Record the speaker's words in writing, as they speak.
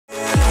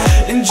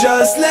and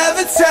just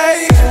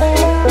levitate.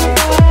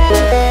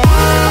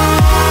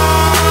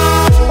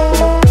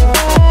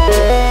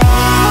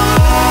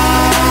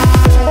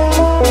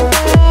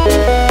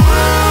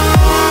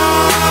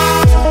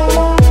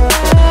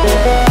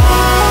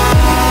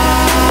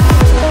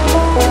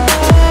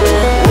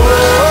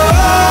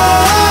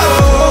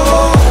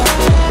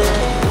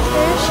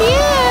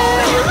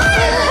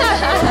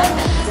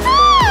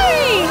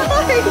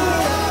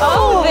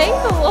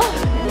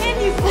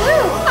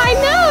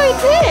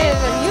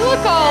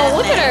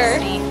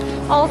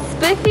 All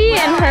spiffy in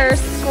her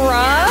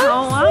scrubs.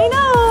 Oh, I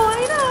know.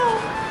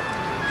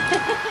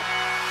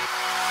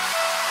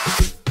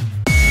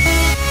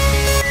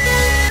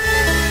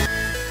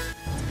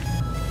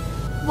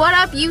 What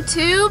up,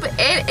 YouTube?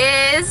 It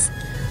is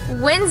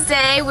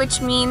Wednesday, which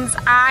means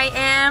I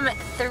am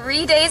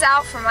 3 days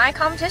out from my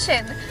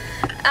competition.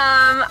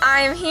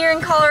 I'm here in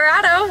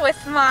Colorado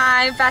with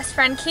my best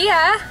friend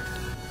Kia.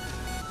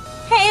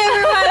 Hey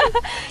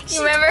everyone! You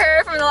remember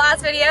her from the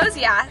last videos?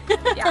 Yeah.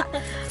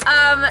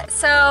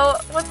 So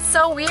what's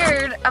so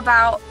weird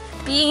about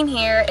being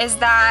here is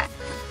that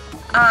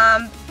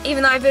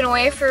even though I've been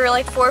away for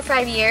like 4 or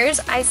 5 years,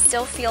 I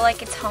still feel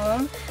like it's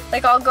home.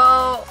 Like I'll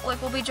go, like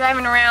we'll be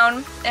driving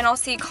around and I'll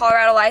see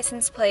Colorado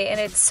license plate and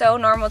it's so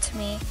normal to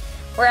me.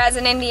 Whereas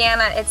in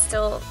Indiana, it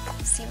still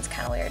seems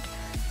kind of weird.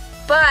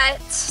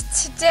 But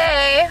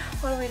today,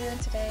 what are we doing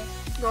today?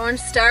 Going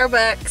to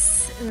Starbucks.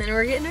 And then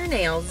we're getting our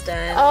nails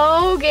done.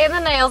 Oh, getting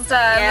the nails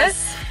done.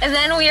 Yes. And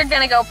then we are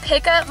gonna go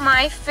pick up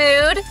my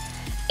food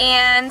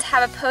and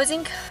have a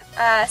posing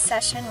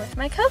session with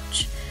my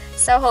coach.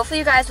 So hopefully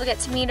you guys will get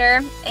to meet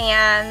her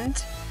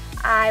and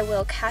I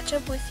will catch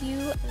up with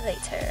you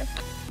later.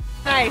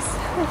 Nice.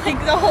 Like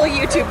the whole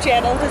YouTube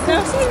channel has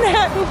now seen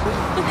that.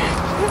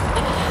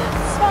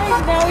 It's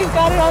fine. Now we've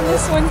got it on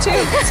this one too.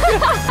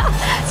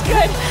 It's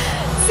good.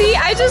 See,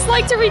 I just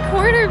like to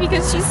record her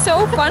because she's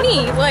so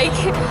funny. Like,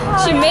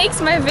 she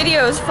makes my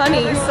videos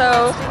funny,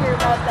 so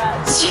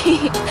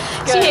she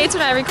hates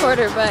when I record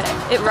her, but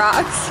it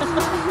rocks. I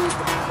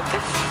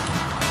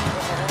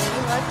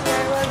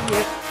love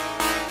you.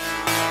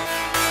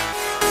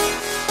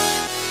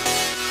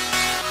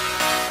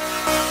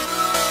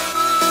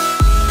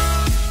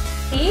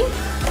 See,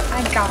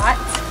 I got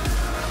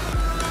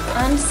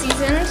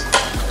unseasoned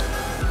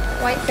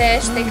white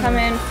fish. They come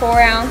in 4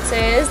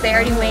 ounces. They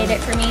already weighed it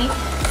for me.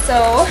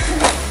 So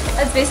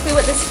that's basically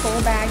what this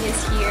full bag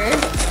is here.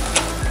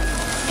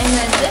 And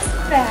then this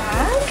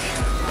bag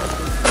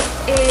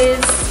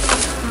is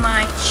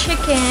my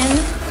chicken.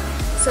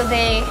 So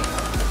they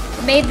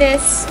made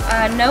this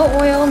no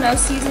oil, no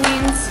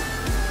seasonings,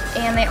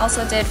 and they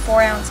also did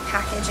 4-ounce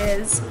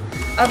packages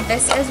of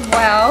this as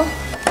well.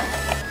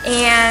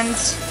 And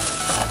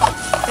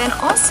then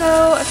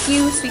also a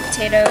few sweet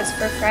potatoes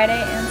for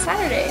Friday and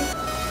Saturday.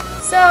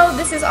 So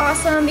this is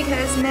awesome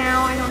because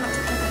now I don't have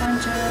to cook a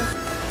bunch of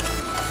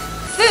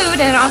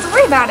food and I don't have to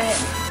worry about it.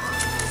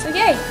 So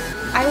yay!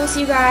 I will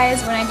see you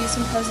guys when I do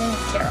some posing with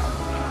Carol.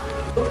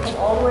 Come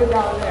all the way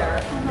down there,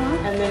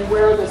 and then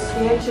where the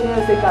stanchion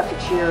is, they got the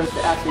chairs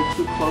actually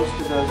too close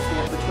to the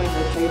stand between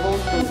the tables,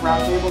 those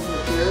round tables and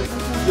the chairs.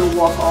 You'll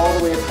walk all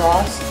the way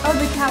across,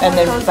 and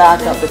then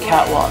back up the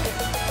catwalk.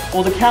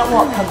 Well, the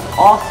catwalk comes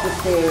off the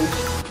stage,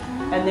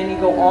 and then you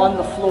go on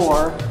the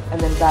floor, and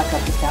then back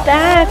up the catwalk.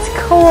 That's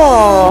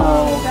cool.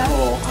 Oh,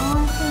 cool.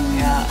 Awesome.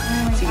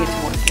 Yeah. So you get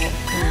to work it.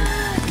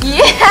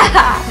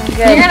 Yeah! Good.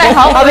 You're gonna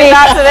help me with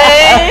that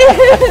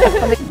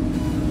today.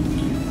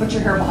 Put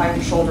your hair behind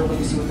your shoulder. Let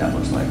me see what that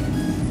looks like.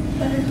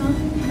 Better, huh?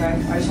 Okay,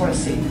 I just want to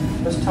see.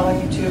 I was telling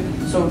you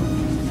to. So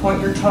point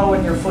your toe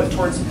and your foot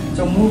towards.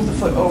 So move the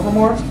foot over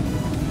more.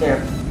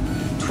 There.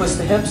 Twist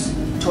the hips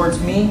towards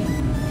me.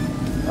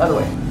 Other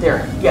way.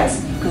 There.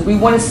 Yes. Because we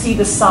want to see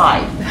the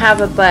side. You have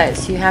a butt,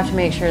 so you have to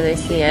make sure they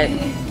see it.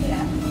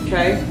 Yeah.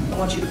 Okay. I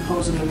want you to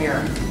pose in the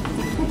mirror.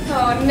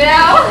 Oh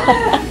no!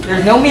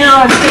 There's no mirror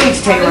on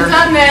stage, Taylor. I've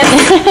done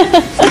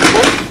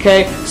this.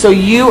 Okay. So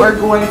you are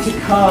going to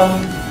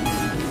come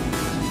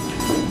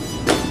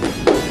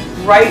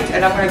right,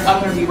 and I'm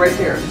going to be right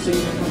there. So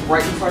you can come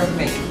right in front of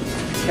me.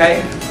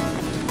 Okay.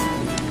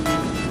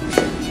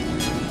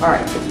 All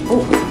right.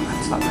 Oh,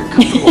 that's not very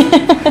comfortable.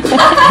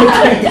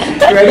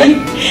 Okay. Ready?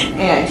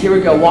 And here we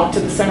go. Walk to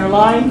the center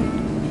line.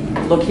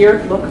 Look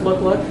here.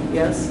 Look.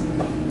 Yes.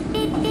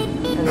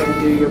 And then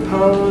do your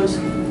pose.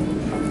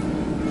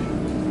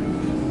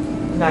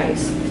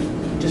 Nice.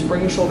 Just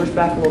bring your shoulders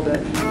back a little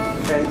bit.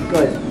 Okay.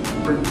 Good.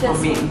 For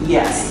me.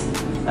 Yes.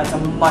 That's a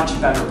much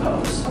better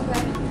pose. Okay.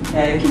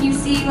 Okay. Can you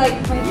see,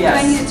 like, do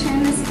I need to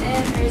turn this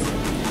in, or is it?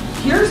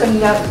 Here's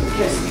another,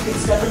 because you can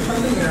step in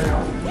front of the mirror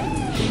now.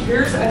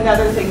 Here's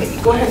another thing that you,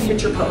 go ahead and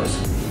hit your pose.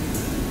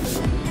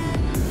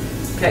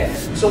 Okay,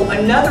 so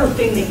another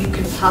thing that you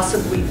can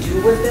possibly do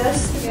with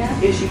this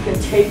is you can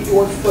take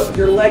your foot,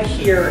 your leg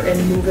here and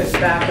move it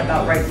back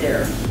about right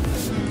there.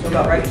 So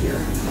about right here.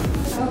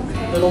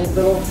 Okay. Little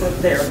foot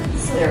there.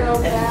 So there. go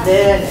And back.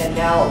 then, and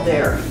now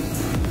there.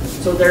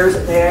 So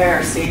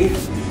there, see?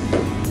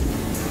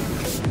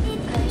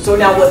 So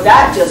now what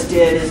that just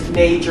did is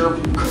made your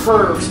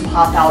curves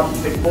pop out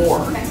even more.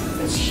 Okay.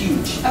 It's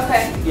huge.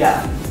 Okay.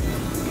 Yeah.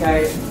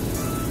 Okay.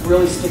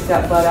 Really stick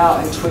that butt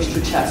out and twist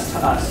your chest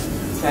to us.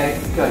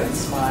 Okay. Good.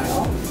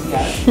 Smile.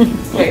 Yes.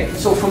 Okay.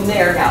 So from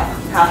there now,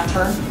 half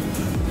turn.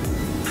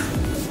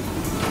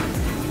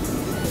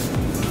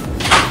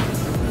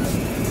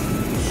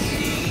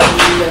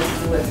 Lift,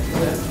 lift,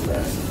 lift,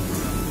 lift.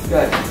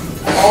 Good.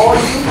 All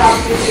you have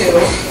to do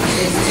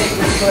is take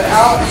your foot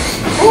out,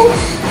 whoop,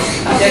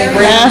 then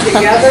bring it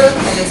together,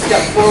 and then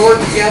step forward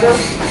together,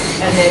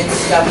 and then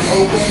step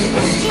open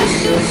and just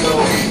really go,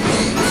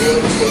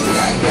 really twist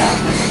that, yeah.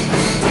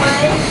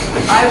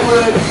 I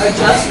would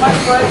adjust my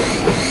foot,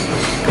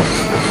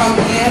 come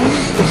in,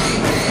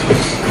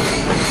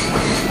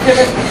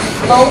 pivot,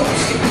 low,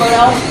 stick your foot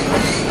out,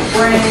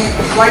 bring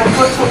right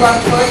foot to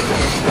left foot.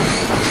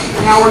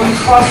 Now are you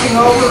crossing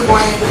over or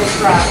going into the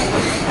straddle?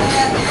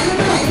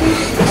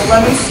 Well,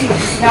 let me see.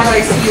 Now that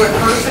I see you at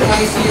person, let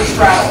me see your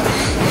straddle.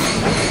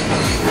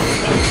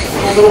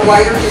 A little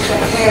wider, just a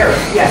hair.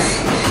 Yes,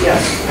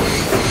 yes.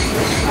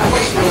 That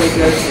looks really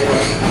good, too.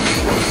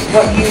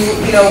 But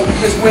you know,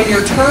 because when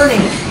you're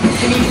turning,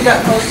 can you do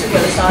that close to the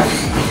other side?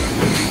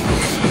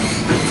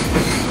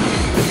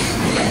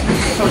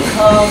 So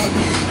come,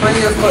 bring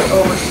your foot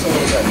over just a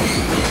little bit.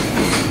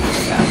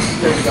 Yeah,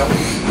 there you go.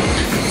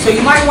 So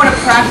you might want to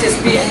practice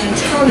and then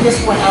turn this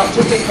one out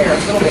just a hair,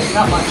 a little bit,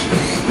 not much.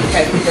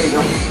 Okay, there you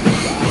go. Do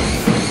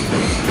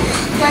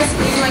I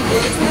squeeze my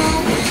glutes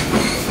now?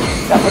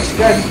 That looks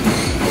good.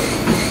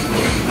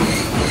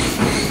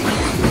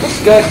 Looks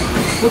good.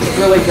 Looks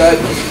really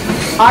good.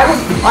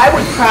 I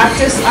would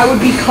practice, I would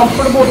be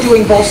comfortable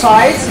doing both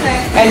sides, Okay.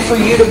 and for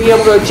you to be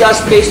able to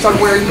adjust based on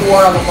where you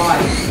are on the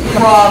line.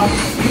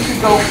 You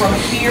could go from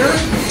here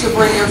to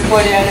bring your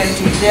foot in and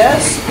do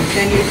this,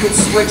 then you could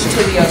switch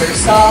to the other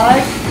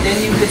side, then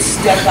you could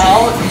step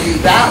out and do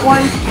that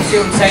one. You see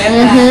what I'm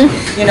saying?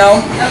 You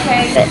know?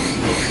 Okay.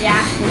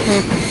 Yeah.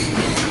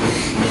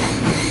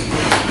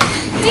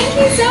 Thank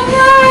you so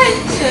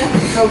much.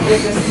 So good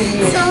to see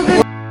you. So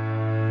good.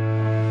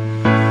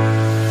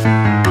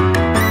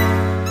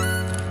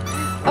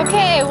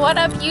 Okay, what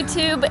up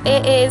YouTube?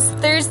 It is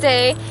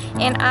Thursday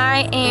and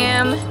I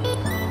am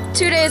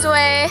 2 days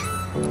away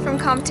from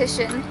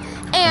competition.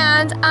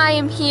 And I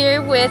am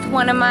here with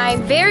one of my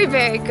very,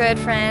 very good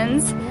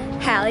friends,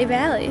 Halle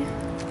Bailey.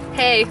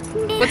 Hey,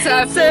 what's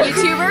up,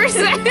 YouTubers?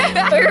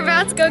 We're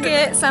about to go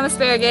get some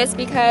asparagus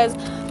because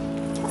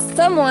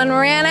someone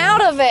ran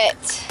out of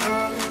it.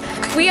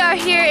 We are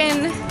here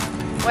in,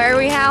 where are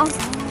we, Hal?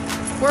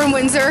 We're in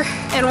Windsor.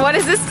 And what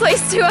is this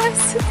place to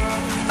us?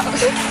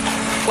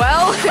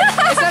 Well,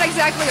 it's not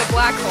exactly a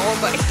black hole,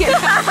 but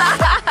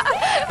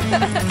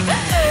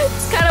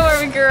It's kind of where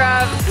we grew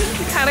up.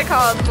 Kind of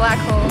called Black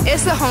Hole.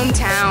 it's the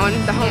hometown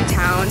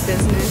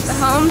business. The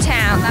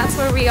hometown, that's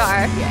where we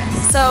are.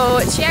 Yes. So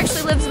she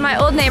actually lives in my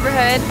old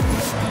neighborhood.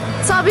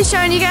 So I'll be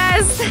showing you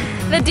guys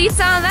the deets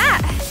on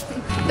that.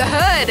 The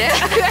hood.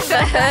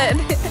 The hood.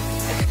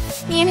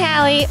 Me and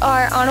Hallie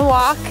are on a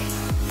walk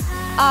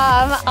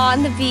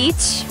on the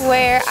beach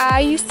where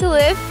I used to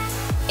live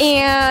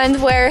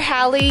and where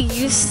Hallie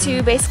used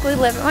to basically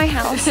live at my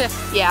house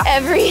Yeah.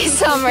 every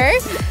summer.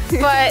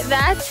 But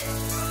that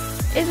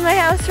is my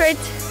house right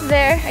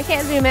there. I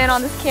can't zoom in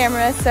on this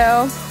camera,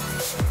 so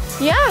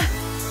yeah.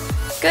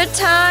 Good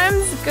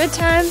times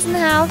in the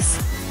house.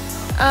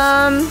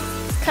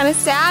 Kind of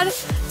sad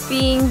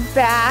being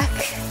back.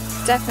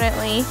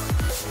 Definitely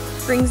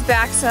brings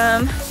back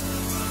some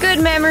good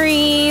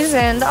memories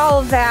and all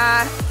of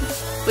that.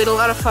 We had a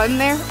lot of fun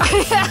there.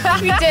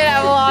 We did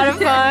have a lot of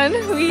fun.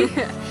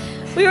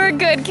 We were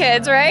good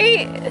kids,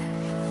 right?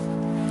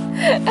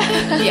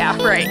 Yeah,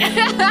 right. I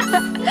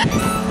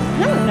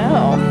don't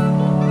know.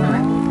 Oh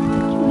man.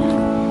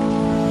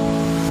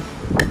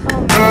 So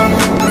weird.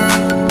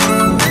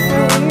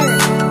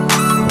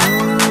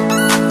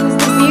 Is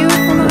the view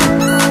from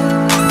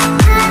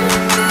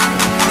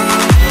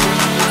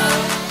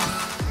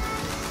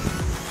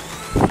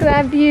Look at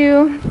that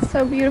view. It's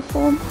so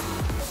beautiful.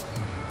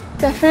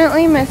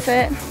 Definitely miss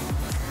it.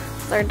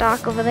 There's our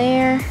dock over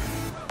there.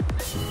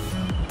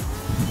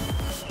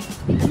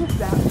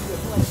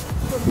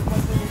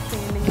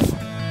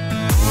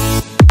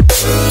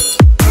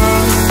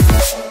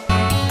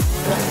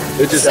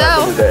 It just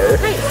happened today.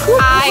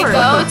 I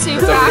go to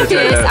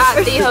practice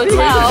at the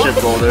hotel,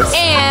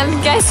 and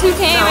guess who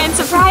came and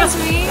surprised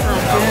me?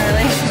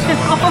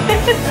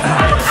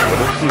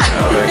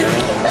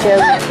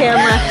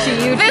 Camera to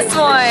you. This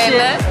one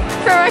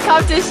for our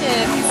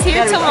competition. He's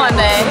here till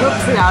Monday,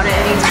 Without it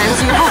anytime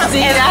so you have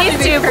to. and these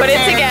two put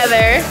it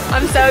together.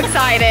 I'm so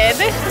excited.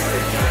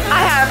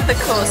 I have the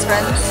coolest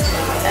friends.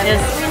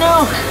 Yes, we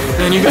know.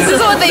 And you This is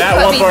what they that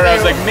put one me part I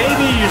was through. like,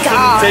 maybe you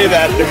shouldn't say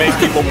that to make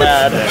people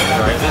mad.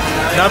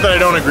 Not that I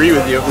don't agree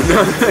with you.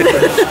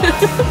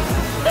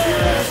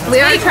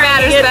 Lyric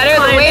matters better.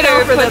 The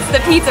waiter puts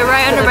the pizza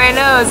right under my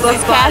nose.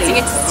 He's passing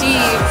it to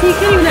Steve.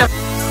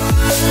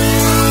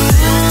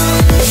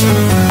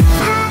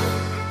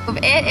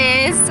 It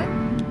is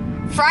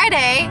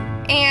Friday,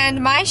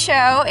 and my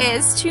show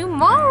is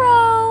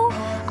tomorrow.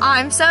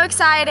 I'm so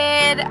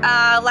excited.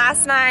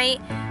 Last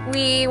night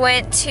we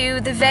went to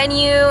the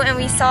venue and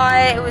we saw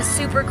it. It was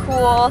super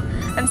cool.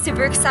 I'm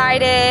super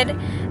excited.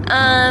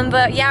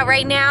 But yeah,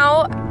 right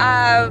now,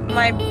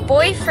 my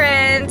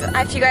boyfriend,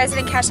 if you guys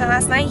didn't catch that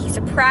last night, he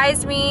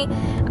surprised me.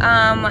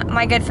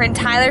 My good friend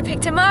Tyler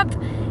picked him up,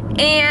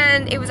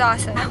 and it was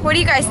awesome. What do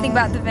you guys think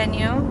about the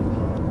venue?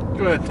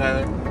 Go ahead,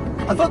 Tyler.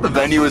 I thought the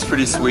venue was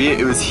pretty sweet.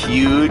 It was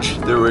huge.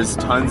 There was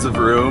tons of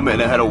room,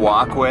 and it had a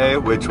walkway,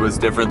 which was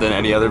different than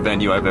any other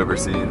venue I've ever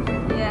seen.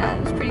 Yeah,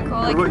 it was pretty cool.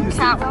 Like What about you,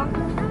 Steve? catwalk.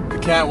 The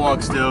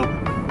catwalk's dope.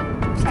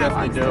 It's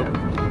definitely dope.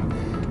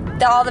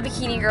 All the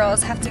bikini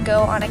girls have to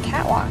go on a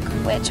catwalk,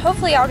 which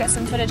hopefully I'll get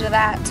some footage of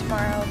that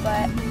tomorrow.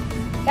 But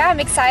yeah, I'm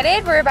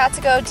excited. We're about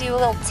to go do a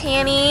little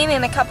tanning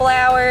in a couple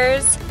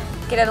hours,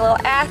 get a little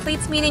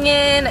athletes meeting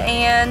in,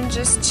 and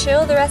just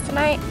chill the rest of the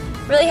night.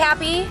 Really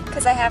happy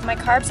because I have my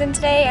carbs in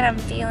today and I'm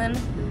feeling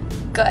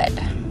good.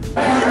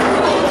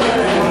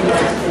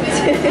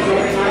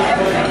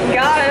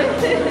 Got him.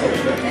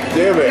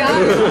 Damn it.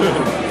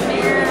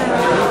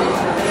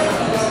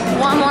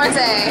 One more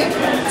day.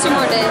 2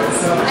 more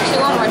days.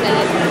 Actually, 1 more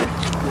day.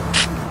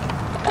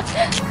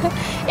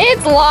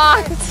 It's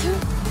locked.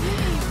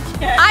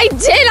 I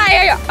did.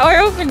 I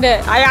opened it.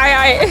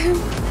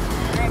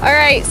 All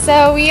right.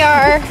 So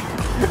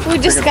we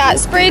just got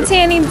spray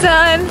tanning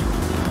done,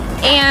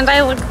 and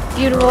I look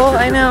beautiful.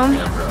 I know.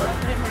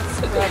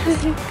 I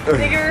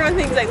think everyone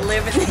thinks I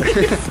live in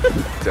these.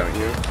 Don't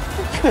you?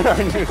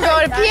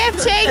 Going to PF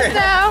Chase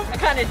now. I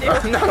kind of do.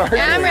 And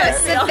I'm gonna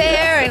sit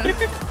there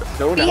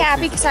and be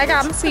happy because I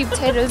got my sweet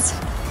potatoes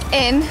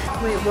in.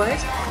 Wait, what?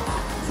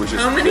 We should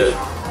How many? get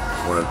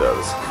one of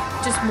those.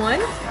 Just one?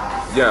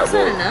 Yeah, That's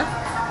not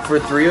enough. for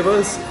 3 of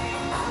us?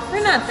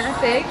 We're not that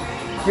big.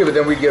 Yeah, but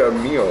then we get a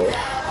meal.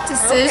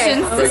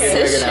 Decisions, Okay.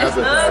 decisions.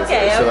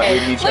 Okay, so that okay.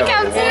 we each Look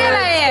how have tan I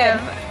am.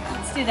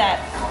 Let's do that.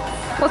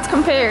 Let's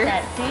compare.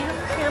 That damn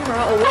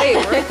camera away.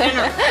 We're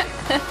thinner.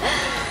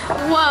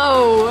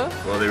 Whoa.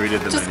 Well, they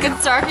redid the Just menu.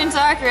 gets darker and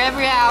darker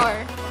every hour.